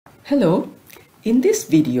Hello, in this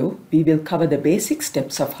video we will cover the basic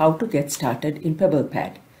steps of how to get started in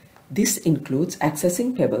Pebblepad. This includes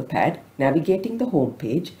accessing Pebblepad, navigating the home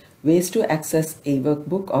page, ways to access a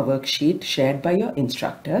workbook or worksheet shared by your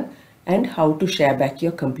instructor, and how to share back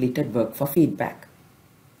your completed work for feedback.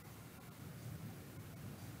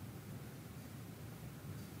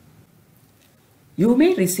 You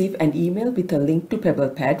may receive an email with a link to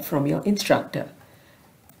Pebblepad from your instructor.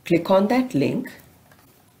 Click on that link.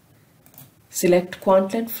 Select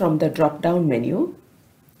Quantlet from the drop-down menu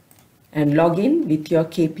and log in with your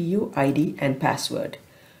KPU ID and password.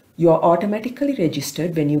 You are automatically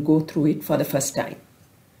registered when you go through it for the first time.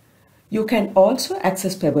 You can also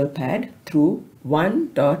access Pebblepad through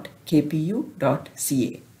one.kpu.ca.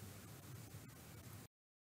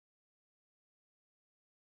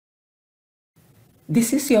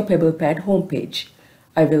 This is your Pebblepad homepage.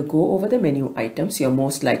 I will go over the menu items you're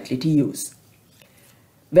most likely to use.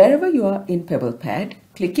 Wherever you are in Pebblepad,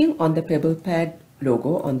 clicking on the Pebblepad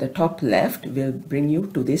logo on the top left will bring you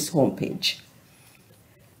to this homepage.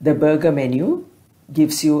 The burger menu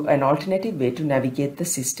gives you an alternative way to navigate the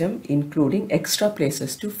system, including extra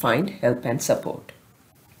places to find help and support.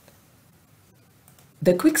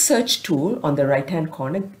 The quick search tool on the right-hand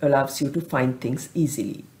corner allows you to find things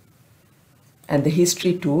easily. And the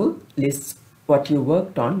history tool lists what you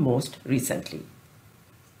worked on most recently.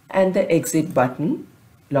 And the exit button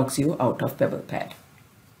logs you out of Pebblepad.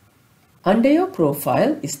 Under your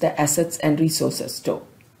profile is the Assets and Resources store.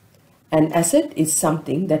 An asset is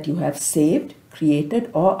something that you have saved, created,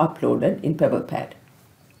 or uploaded in Pebblepad.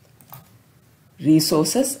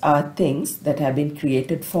 Resources are things that have been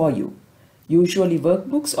created for you, usually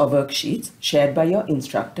workbooks or worksheets shared by your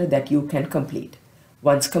instructor that you can complete.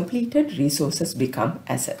 Once completed, resources become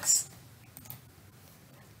assets.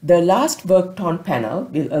 The last worked on panel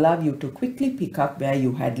will allow you to quickly pick up where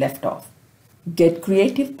you had left off. Get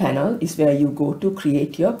Creative panel is where you go to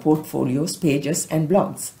create your portfolios, pages, and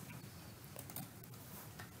blogs.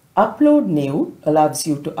 Upload New allows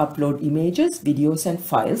you to upload images, videos, and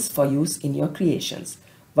files for use in your creations.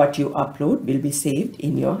 What you upload will be saved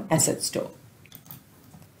in your asset store.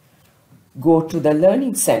 Go to the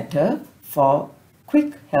Learning Center for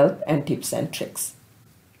quick help and tips and tricks.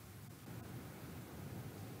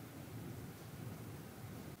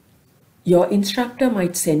 Your instructor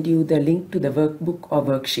might send you the link to the workbook or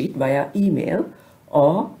worksheet via email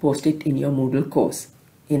or post it in your Moodle course.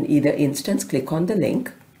 In either instance, click on the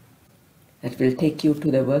link. That will take you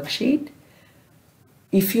to the worksheet.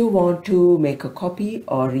 If you want to make a copy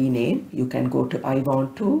or rename, you can go to I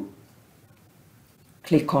want to,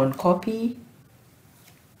 click on copy,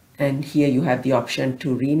 and here you have the option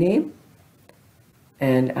to rename,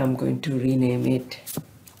 and I'm going to rename it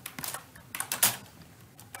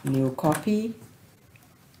New Copy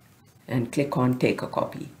and click on Take a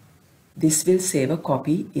Copy. This will save a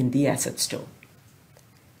copy in the asset store.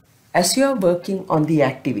 As you are working on the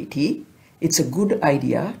activity, it's a good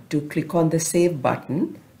idea to click on the Save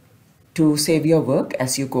button to save your work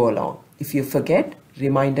as you go along. If you forget,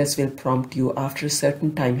 reminders will prompt you after a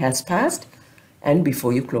certain time has passed and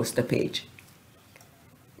before you close the page.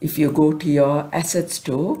 If you go to your asset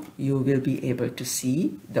store, you will be able to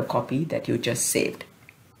see the copy that you just saved.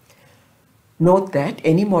 Note that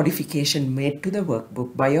any modification made to the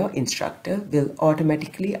workbook by your instructor will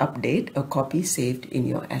automatically update a copy saved in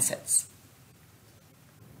your assets.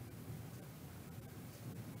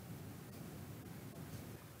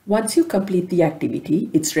 Once you complete the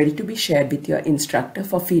activity, it's ready to be shared with your instructor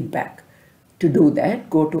for feedback. To do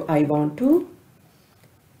that, go to I want to,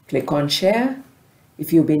 click on Share.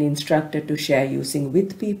 If you've been instructed to share using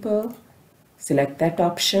with people, select that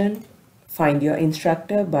option. Find your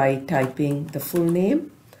instructor by typing the full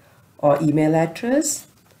name or email address.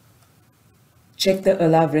 Check the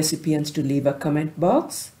Allow recipients to leave a comment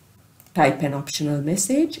box. Type an optional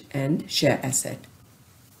message and share asset.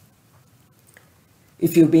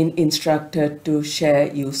 If you've been instructed to share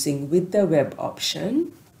using with the web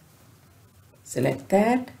option, select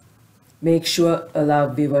that. Make sure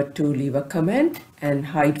Allow viewer to leave a comment and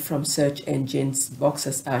hide from search engines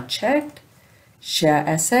boxes are checked. Share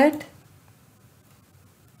asset.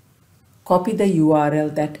 Copy the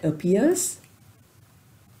URL that appears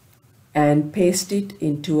and paste it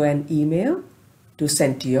into an email to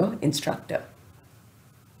send to your instructor.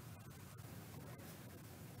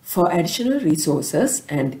 For additional resources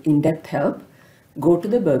and in-depth help, go to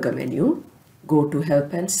the burger menu, go to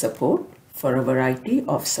Help and Support for a variety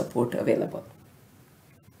of support available.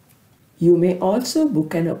 You may also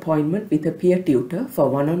book an appointment with a peer tutor for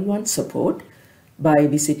one-on-one support by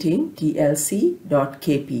visiting tlc.kpu.ca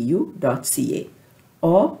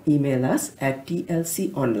or email us at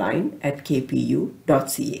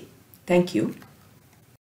tlconline@kpu.ca. Thank you.